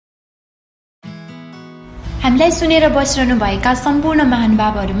हामीलाई सुनेर बसिरहनुभएका सम्पूर्ण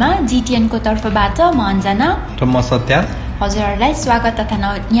महानुभावहरूमा जिटिएनको तर्फबाट म अञ्जना र म सत्या हजुरहरूलाई स्वागत तथा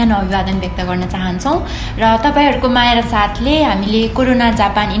न्यानो अभिवादन व्यक्त गर्न चाहन्छौँ र तपाईँहरूको माया र साथले हामीले कोरोना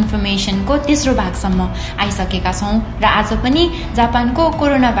जापान इन्फर्मेसनको तेस्रो भागसम्म आइसकेका छौँ र आज पनि जापानको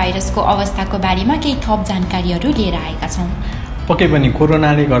कोरोना भाइरसको अवस्थाको बारेमा केही थप जानकारीहरू लिएर आएका छौँ। पक्कै पनि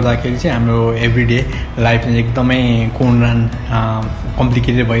कोरोनाले गर्दाखेरि चाहिँ हाम्रो एभ्रिडे लाइफ एकदमै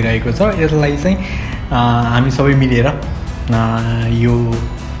कम्प्लिकेटेड भइरहेको छ। यसलाई चाहिँ हामी सबै मिलेर यो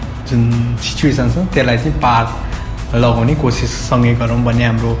जुन सिचुएसन छ त्यसलाई चाहिँ पार लगाउने कोसिस सँगै गरौँ भन्ने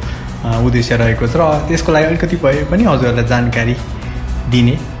हाम्रो उद्देश्य रहेको छ र त्यसको लागि अलिकति भए पनि हजुरहरूलाई जानकारी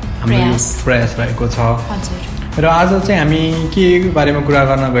दिने हाम्रो प्रयास रहेको छ। र आज चाहिँ हामी के बारेमा कुरा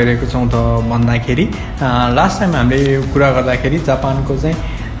गर्न गइरहेको छौँ त भन्दाखेरि लास्ट टाइम हामीले कुरा गर्दाखेरि जापानको चाहिँ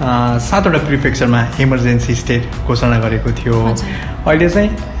 7वटा प्रिफेक्चरमा इमर्जेन्सी स्टेट घोषणा गरेको थियो। अहिले चाहिँ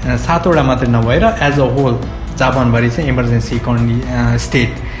 7वटा मात्रै नभएर एज अ होल जापानभरि चाहिँ इमर्जेन्सी स्टेट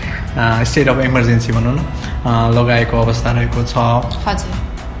अफ इमर्जेन्सी भनौँ न लगाएको अवस्था रहेको छ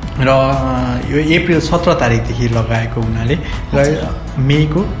र यो अप्रिल 17 तारिकदेखि लगाएको हुनाले र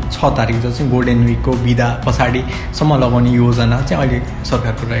मेको 6 तारिक जो चाहिँ गोल्डन विकको बिदा पछाडिसम्म लगाउने योजना चाहिँ अहिले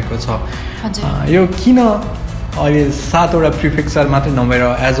सरकारको रहेको छ। यो किन अहिले 7वटा प्रिफेक्चर मात्रै नभएर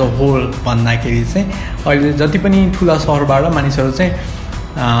एज अ होल भन्दाखेरि चाहिँ अहिले जति पनि ठुला सहरबाट मानिसहरू चाहिँ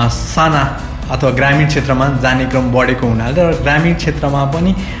साना अथवा ग्रामीण क्षेत्रमा जाने क्रम बढेको हुनाले र ग्रामीण क्षेत्रमा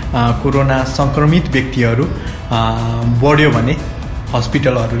पनि कोरोना सङ्क्रमित व्यक्तिहरू बढ्यो भने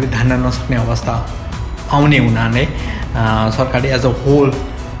हस्पिटलहरूले धान्न नसक्ने अवस्था आउने हुनाले सरकारले as a whole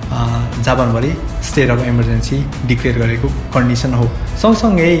जापानभरि state of emergency declare गरेको कन्डिसन हो।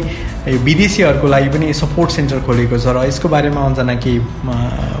 सँगसँगै विदेशीहरूको लागि पनि सपोर्ट सेन्टर खोलेको छ र यसको बारेमा अञ्जना के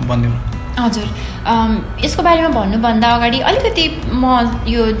भनिदिनु? हजुर, यसको बारेमा भन्नुभन्दा अगाडि अलिकति म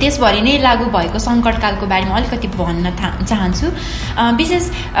यो देशभरि नै लागू भएको सङ्कटकालको बारेमा अलिकति भन्न चाहन्छु। विशेष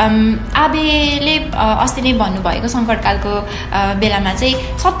आबेले अस्ति नै भन्नुभएको सङ्कटकालको बेलामा चाहिँ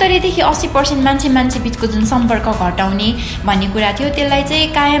 70देखि 80% मान्छे बिचको जुन सम्पर्क घटाउने भन्ने कुरा थियो, त्यसलाई चाहिँ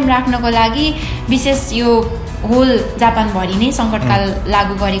कायम राख्नको लागि विशेष यो होल जापानभरि नै सङ्कटकाल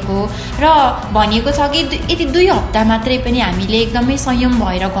लागू गरेको र भनिएको छ कि यति 2 हप्ता मात्रै पनि हामीले एकदमै संयम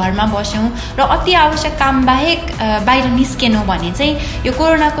भएर घरमा बस्यौँ र अति आवश्यक काम बाहेक बाहिर निस्केनौँ भने चाहिँ यो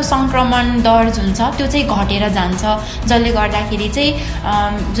कोरोनाको सङ्क्रमण दर जुन छ त्यो चाहिँ घटेर जान्छ, जसले गर्दाखेरि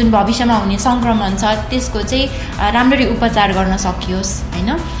चाहिँ जुन भविष्यमा हुने सङ्क्रमण छ त्यसको चाहिँ राम्ररी उपचार गर्न सकियोस्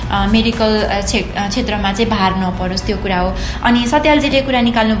होइन, मेडिकल क्षेत्रमा चाहिँ भार नपरोस्, त्यो कुरा हो। अनि सत्यालजीले कुरा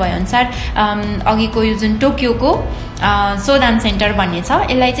निकाल्नु भए अनुसार अघिको यो जुन टोकियोको सोदान सेन्टर भन्ने छ,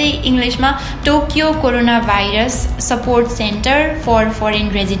 यसलाई चाहिँ इङ्ग्लिसमा Tokyo corona virus support centre for foreign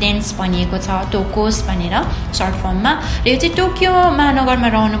रेजिडेन्ट्स भनिएको छ, टोकोस भनेर सर्ट फर्ममा। र यो चाहिँ टोकियो महानगरमा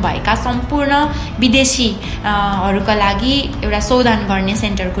रहनुभएका सम्पूर्ण विदेशीहरूका लागि एउटा शोधन गर्ने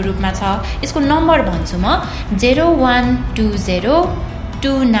सेन्टरको रूपमा छ। यसको नम्बर भन्छु म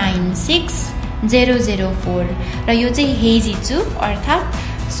 0120296004 र यो चाहिँ हेजिचु अर्थात्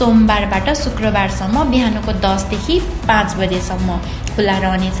सोमबारबाट शुक्रबारसम्म बिहानको 10 देखि 5 बजेसम्म खुला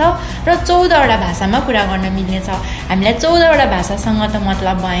रहनेछ र 14वटा भाषामा कुरा गर्न मिल्नेछ। हामीलाई 14वटा भाषासँग त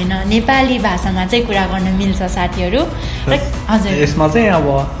मतलब भएन, नेपाली भाषामा चाहिँ कुरा गर्न मिल्छ साथीहरू। र हजुर, यसमा चाहिँ अब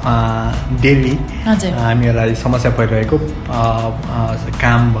डेली हामीहरूलाई समस्या परिरहेको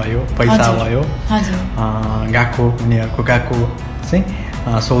काम भयो, पैसा भयो, उनीहरूको गएको चाहिँ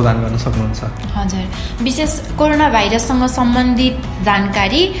शोधन गर्न सक्नुहुन्छ। हजुर, विशेष कोरोना भाइरससँग सम्बन्धित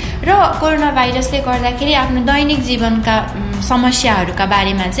जानकारी र कोरोना भाइरसले गर्दाखेरि आफ्नो दैनिक जीवनका समस्याहरूका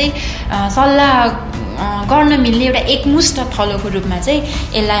बारेमा चाहिँ सल्लाह गर्न मिल्ने एउटा एकमुष्ट थलोको रूपमा चाहिँ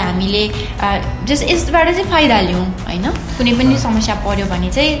यसलाई हामीले यसबाट चाहिँ फाइदा लिउँ होइन, कुनै पनि समस्या पर्यो भने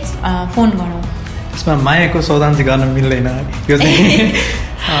चाहिँ फोन गरौँ। यसमा मायाको शोधन चाहिँ गर्न मिल्दैन, यो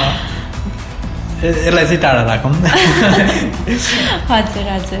चाहिँ यसलाई चाहिँ टाढा राखौँ। हजुर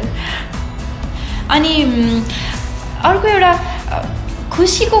हजुर। अनि अर्को एउटा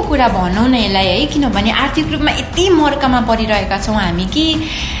खुसीको कुरा भनौँ न यसलाई है, किनभने आर्थिक रूपमा यति मर्कामा परिरहेका छौँ हामी कि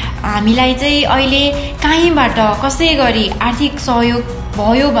हामीलाई चाहिँ अहिले कहीँबाट कसै गरी आर्थिक सहयोग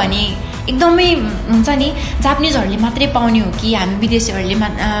भयो भने एकदमै हुन्छ नि, जापानिजहरूले मात्रै पाउने हो कि हामी विदेशीहरूले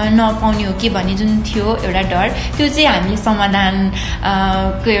नपाउने हो कि भन्ने जुन थियो एउटा डर, त्यो चाहिँ हामीले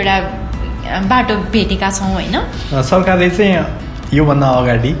समाधानको एउटा बाटो भेटेका छौँ होइन। सरकारले चाहिँ योभन्दा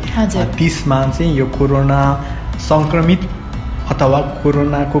अगाडि 30मा चाहिँ यो कोरोना सङ्क्रमित अथवा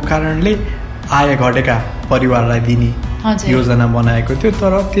कोरोनाको कारणले आय घटेका परिवारलाई दिने योजना बनाएको थियो,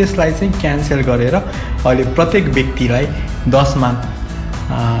 तर त्यसलाई चाहिँ क्यान्सल गरेर अहिले प्रत्येक व्यक्तिलाई 10मा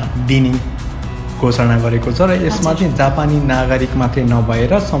दिने घोषणा गरेको छ र यसमा चाहिँ जापानी नागरिक मात्रै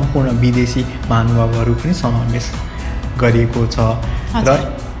नभएर सम्पूर्ण विदेशी महानुभावहरू पनि समावेश गरिएको छ र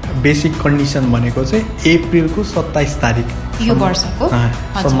बेसिक कन्डिसन भनेको चाहिँ अप्रिलको 27 तारिक यो वर्षको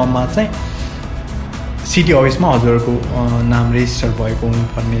सम्ममा चाहिँ सिटी अफिसमा हजुरहरूको नाम रेजिस्टर भएको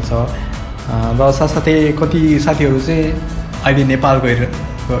हुनुपर्ने छ र साथसाथै कति साथीहरू चाहिँ अहिले नेपाल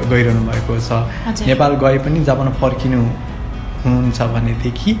गइरहनु भएको छ नेपाल गए पनि जापान फर्किनु हुनुहुन्छ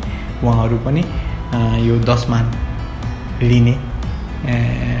भनेदेखि उहाँहरू पनि यो 10 मान लिने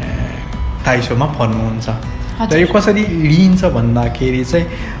ताइसोमा पर्नुहुन्छ र यो कसरी लिइन्छ भन्दाखेरि चाहिँ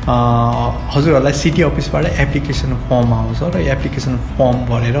हजुरहरूलाई सिटी अफिसबाट एप्लिकेसन फर्म आउँछ र एप्लिकेसन फर्म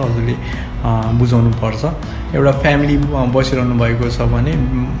भरेर हजुरले बुझाउनुपर्छ एउटा फ्यामिली बसिरहनु भएको छ भने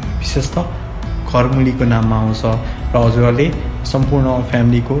विशेष त घरमुलीको नाममा आउँछ र हजुरहरूले सम्पूर्ण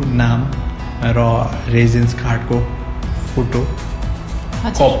फ्यामिलीको नाम र रेजिडेन्स कार्डको फोटो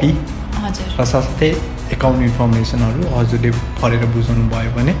कपी र साथसाथै एकाउन्ट इन्फर्मेसनहरू हजुरले भरेर बुझाउनु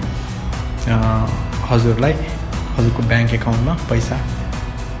भयो भने हजुरलाई हजुरको ब्याङ्क एकाउन्टमा पैसा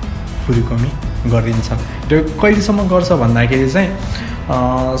फुरिकमी गरिदिन्छ र कहिलेसम्म गर्छ भन्दाखेरि चाहिँ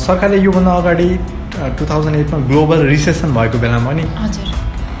सरकारले योभन्दा अगाडि 2008मा ग्लोबल रिसेसन भएको बेलामा पनि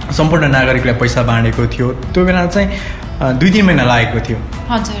सम्पूर्ण नागरिकलाई पैसा बाँडेको थियो त्यो बेला चाहिँ 2-3 महिना लागेको थियो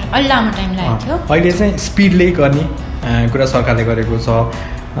अलि लामो टाइम लागेको थियो अहिले चाहिँ स्पिडले गर्ने कुरा सरकारले गरेको छ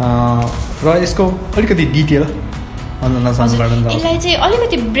र यसको अलिकति डिटेल यसलाई चाहिँ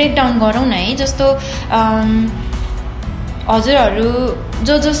अलिकति ब्रेकडाउन गरौँ न है जस्तो हजुरहरू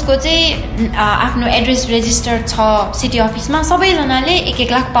जसको चाहिँ आफ्नो एड्रेस रेजिस्टर छ सिटी अफिसमा सबैजनाले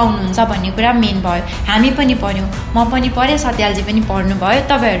 1-1 लाख पाउनुहुन्छ भन्ने कुरा मेन भयो हामी पनि पढ्यौँ म पनि पढेँ सत्यालजी पनि पढ्नुभयो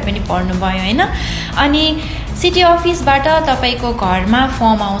तपाईँहरू पनि पढ्नुभयो होइन अनि सिटी अफिसबाट तपाईँको घरमा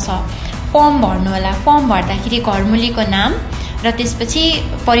फर्म आउँछ फर्म भर्नु होला फर्म भर्दाखेरि घरमुलीको नाम र त्यसपछि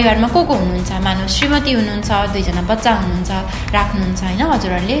परिवारमा को हुनुहुन्छ मानव श्रीमती हुनुहुन्छ 2 जना बच्चा हुनुहुन्छ राख्नुहुन्छ होइन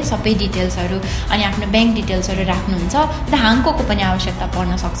हजुरहरूले सबै डिटेल्सहरू अनि आफ्नो ब्याङ्क डिटेल्सहरू राख्नुहुन्छ र हाङको पनि आवश्यकता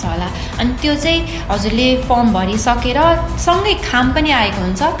पर्न सक्छ होला अनि त्यो चाहिँ हजुरले फर्म भरिसकेर सँगै खाम पनि आएको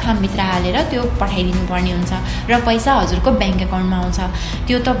हुन्छ खामभित्र हालेर त्यो पठाइदिनु पर्ने हुन्छ र पैसा हजुरको ब्याङ्क एकाउन्टमा आउँछ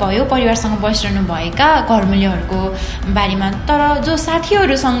त्यो त भयो परिवारसँग बसिरहनु भएका घरमुलीहरूको बारेमा तर जो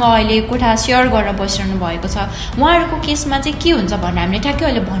साथीहरूसँग अहिले कोठा सेयर गरेर बसिरहनु भएको छ उहाँहरूको केसमा चाहिँ के हुन्छ भनेर हामीले ठ्याक्कै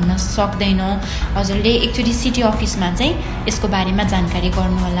अहिले भन्न सक्दैनौँ हजुरले एकचोटि सिटी अफिसमा चाहिँ यसको बारेमा जानकारी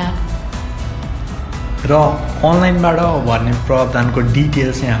गर्नुहोला र अनलाइनबाट भर्ने प्रावधानको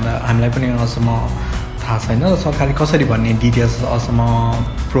डिटेल्स चाहिँ हामीलाई पनि अझसम्म थाहा छैन र सरकारले कसरी भन्ने डिटेल्स अझसम्म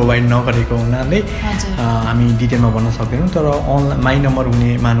प्रोभाइड नगरेको हुनाले हामी डिटेलमा भन्न सक्दैनौँ तर माई नम्बर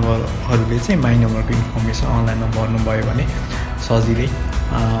हुने महानुभावहरूले चाहिँ माई नम्बरको इन्फर्मेसन अनलाइनमा भर्नुभयो भने सजिलै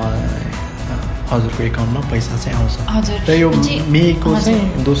हजुरको एकाउन्टमा पैसा चाहिँ आउँछ र यो मेको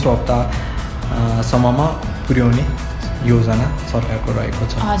चाहिँ दोस्रो हप्तासम्ममा पुर्याउने योजना सरकारको रहेको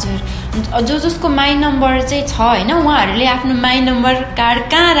छ हजुर जसको माई नम्बर चाहिँ छ होइन उहाँहरूले आफ्नो माई नम्बर कार्ड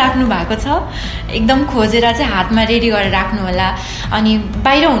कहाँ राख्नु भएको छ एकदम खोजेर चाहिँ हातमा रेडी गरेर राख्नु होला अनि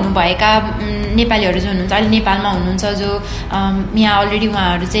बाहिर हुनुभएका नेपालीहरू जो हुनुहुन्छ अहिले नेपालमा हुनुहुन्छ जो यहाँ अलरेडी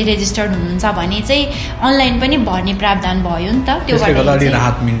उहाँहरू चाहिँ रेजिस्टर्ड हुनुहुन्छ भने चाहिँ अनलाइन पनि भर्ने प्रावधान भयो नि त त्योबाट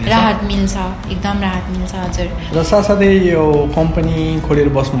राहत मिल्छ एकदम राहत मिल्छ हजुर र साथसाथै यो कम्पनी खोलेर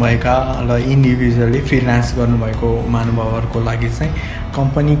बस्नुभएका र इन्डिभिजुअली फ्रिलान्स गर्नुभएको महानुभावहरूको लागि चाहिँ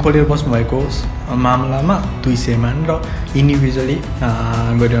कम्पनी खोलेर बस्नुभएको मामलामा 200 मान र इन्डिभिजुअली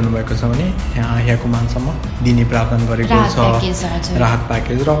गरिरहनु भएको छ भने यहाँको मानसम्म दिने प्रावधान गरेको छ राहत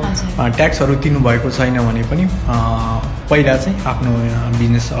प्याकेज र ट्याक्सहरू तिर्नुभएको छैन भने पनि पहिला चाहिँ आफ्नो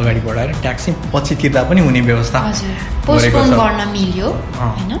बिजनेस अगाडि बढाएर ट्याक्स चाहिँ पछि तिर्दा पनि हुने व्यवस्था पोस्टपोन गर्न मिल्यो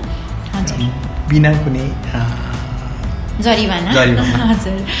हैन बिना कुनै जरिवाना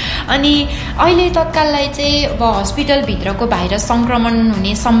हजुर अनि अहिले तत्काललाई चाहिँ अब हस्पिटलभित्रको भाइरस सङ्क्रमण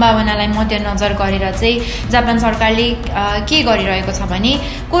हुने सम्भावनालाई मध्यनजर गरेर चाहिँ जापान सरकारले के गरिरहेको छ भने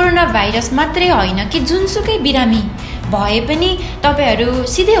कोरोना भाइरस मात्रै होइन कि जुनसुकै बिरामी भए पनि तपाईँहरू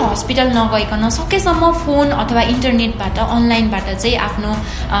सिधै हस्पिटल नगइकन सकेसम्म फोन अथवा इन्टरनेटबाट अनलाइनबाट चाहिँ आफ्नो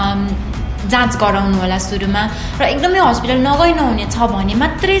जाँच गराउनु होला सुरुमा र एकदमै हस्पिटल नगइ नहुने छ भने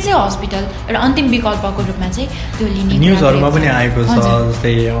मात्रै चाहिँ हस्पिटल एउटा अन्तिम विकल्पको रूपमा चाहिँ त्यो लिने न्युजहरूमा पनि आएको छ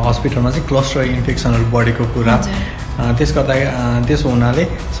जस्तै हस्पिटलमा चाहिँ क्लस्टर इन्फेक्सनहरू बढेको कुरा त्यसो हुनाले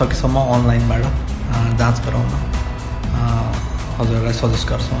सकेसम्म अनलाइनबाट जाँच गराउन हजुरलाई सजेस्ट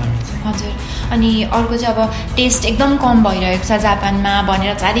गर्छौँ हामी चाहिँ हजुर अनि अर्को चाहिँ अब टेस्ट एकदम कम भइरहेको छ जापानमा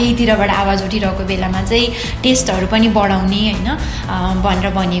भनेर चारैतिरबाट आवाज उठिरहेको बेलामा चाहिँ टेस्टहरू पनि बढाउने होइन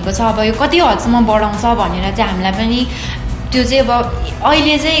भनेर भनिएको छ अब यो कति हदसम्म बढाउँछ भनेर चाहिँ हामीलाई पनि त्यो चाहिँ अब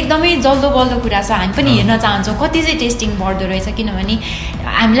अहिले चाहिँ एकदमै जल्दो बल्दो कुरा छ हामी पनि हेर्न चाहन्छौँ कति चाहिँ टेस्टिङ बढ्दो रहेछ किनभने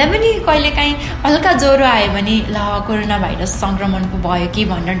हामीलाई पनि कहिलेकाहीँ हल्का ज्वरो आयो भने ल कोरोना भाइरस सङ्क्रमणको भयो कि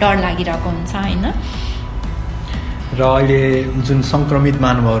भनेर डर लागिरहेको हुन्छ होइन र अहिले जुन सङ्क्रमित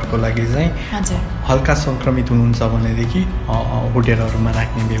महानुभावहरूको लागि चाहिँ हजुर हल्का सङ्क्रमित हुनुहुन्छ भनेदेखि होटेलहरूमा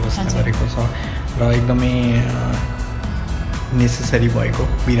राख्ने व्यवस्था गरेको छ र एकदमै नेसेसरी भएको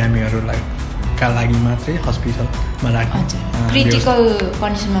बिरामीहरूलाई का लागि मात्रै हस्पिटलमा राख्ने क्रिटिकल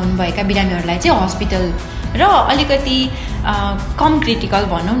कन्डिसनमा हुनुभएका बिरामीहरूलाई चाहिँ हस्पिटल र अलिकति कम क्रिटिकल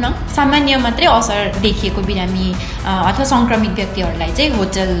भनौँ न सामान्य मात्रै असर देखिएको बिरामी अथवा सङ्क्रमित व्यक्तिहरूलाई चाहिँ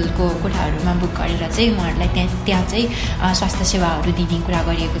होटलको कोठाहरूमा बुक गरेर चाहिँ उहाँहरूलाई त्यहाँ चाहिँ स्वास्थ्य सेवाहरू दिने कुरा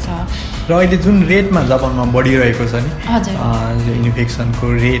गरिएको छ र अहिले जुन रेटमा जापानमा बढिरहेको छ नि हजुर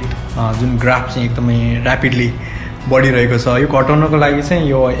इन्फेक्सनको रेट जुन ग्राफ चाहिँ एकदमै ऱ्यापिडली बढिरहेको छ यो घटाउनको लागि चाहिँ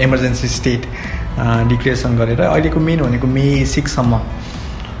यो इमर्जेन्सी स्टेट डिक्लेरेसन गरेर अहिलेको मेन भनेको मे 6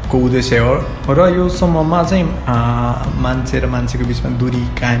 सम्मको उद्देश्य हो र यो सम्ममा चाहिँ मान्छे र मान्छेको बिचमा दूरी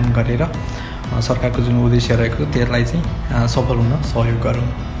कायम गरेर सरकारको जुन उद्देश्य रहेको छ त्यसलाई चाहिँ सफल हुन सहयोग गरौँ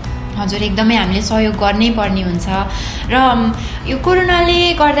हजुर एकदमै हामीले सहयोग गर्नै पर्ने हुन्छ र यो कोरोनाले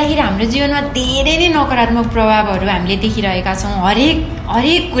गर्दाखेरि हाम्रो जीवनमा धेरै नै नकारात्मक प्रभावहरू हामीले देखिरहेका छौँ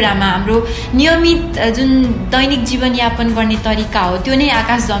हरेक कुरामा हाम्रो नियमित जुन दैनिक जीवनयापन गर्ने तरिका हो त्यो नै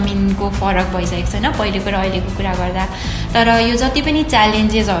आकाश जमिनको फरक भइसकेको छैन पहिलेको र अहिलेको कुरा गर्दा तर यो जति पनि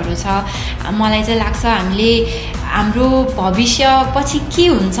च्यालेन्जेसहरू छ मलाई चाहिँ लाग्छ हामीले हाम्रो भविष्य पछि के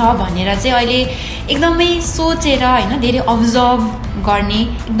हुन्छ भनेर चाहिँ अहिले एकदमै सोचेर होइन धेरै अब्जर्भ गर्ने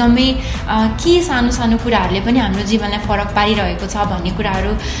एकदमै के सानो सानो कुराहरूले पनि हाम्रो जीवनलाई फरक पारिरहेको छ भन्ने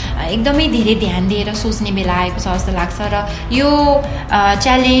कुराहरू एकदमै धेरै ध्यान दिएर सोच्ने बेला आएको छ जस्तो लाग्छ र यो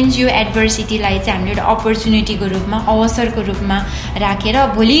च्यालेन्ज यो एडभर्सिटीलाई चाहिँ हामीले एउटा अपर्च्युनिटीको रूपमा अवसरको रूपमा राखेर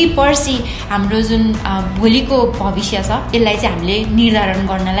भोलि पर्सि हाम्रो जुन भोलिको भविष्य छ यसलाई चाहिँ हामीले निर्धारण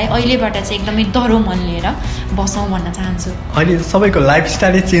गर्नलाई अहिलेबाट चाहिँ एकदमै दह्रो मन लिएर बसौँ भन्न चाहन्छु अहिले सबैको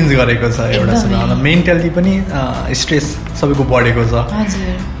लाइफस्टाइलै चेन्ज गरेको छ एउटा मेन्टली पनि स्ट्रेस सबैको बढेको छ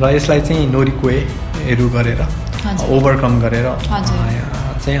र यसलाई चाहिँ नोरिक्वेहरू गरेर ओभरकम गरेर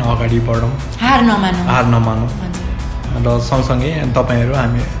चाहिँ अगाडि बढौँ हार नमानौँ र सँगसँगै तपाईँहरू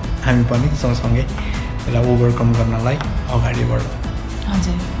हामी पनि सँगसँगै यसलाई ओभरकम गर्नलाई अगाडि बढौँ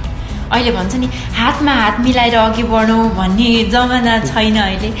हजुर अहिले भन्छ नि हातमा हात मिलाएर अघि बढौँ भन्ने जमाना छैन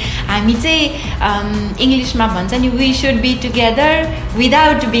अहिले हामी चाहिँ इङ्ग्लिसमा भन्छ नि we should be together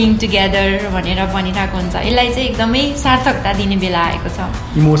without being together भनेर भनिरहेको हुन्छ यसलाई चाहिँ एकदमै सार्थकता दिने बेला आएको छ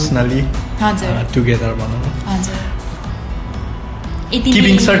इमोसनली हजुर टुगेदर भनौँ हजुर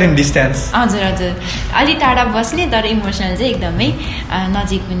Keeping certain distance. हजुर अलि टाढा बस्ने तर इमोसनल चाहिँ एकदमै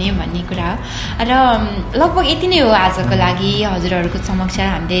नजिक हुने भन्ने कुरा हो र लगभग यति नै हो आजको लागि हजुरहरूको समक्ष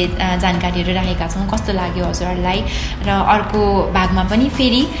हामीले जानकारीहरू राखेका छौँ कस्तो लाग्यो हजुरहरूलाई र अर्को भागमा पनि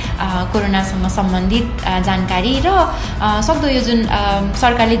फेरि कोरोनासँग सम्बन्धित जानकारी र सक्दो यो जुन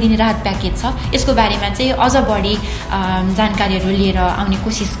सरकारले दिने राहत प्याकेज छ यसको बारेमा चाहिँ अझ बढी जानकारीहरू लिएर आउने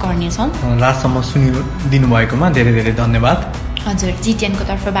कोसिस गर्नेछौँ लास्टसम्म सुनिदिनु भएकोमा धेरै धेरै धन्यवाद हजुर जिटिएनको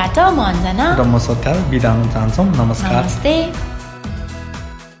तर्फबाट म अञ्जना र म सत्याल बिदा हुन चाहन्छौँ नमस्कार नमस्ते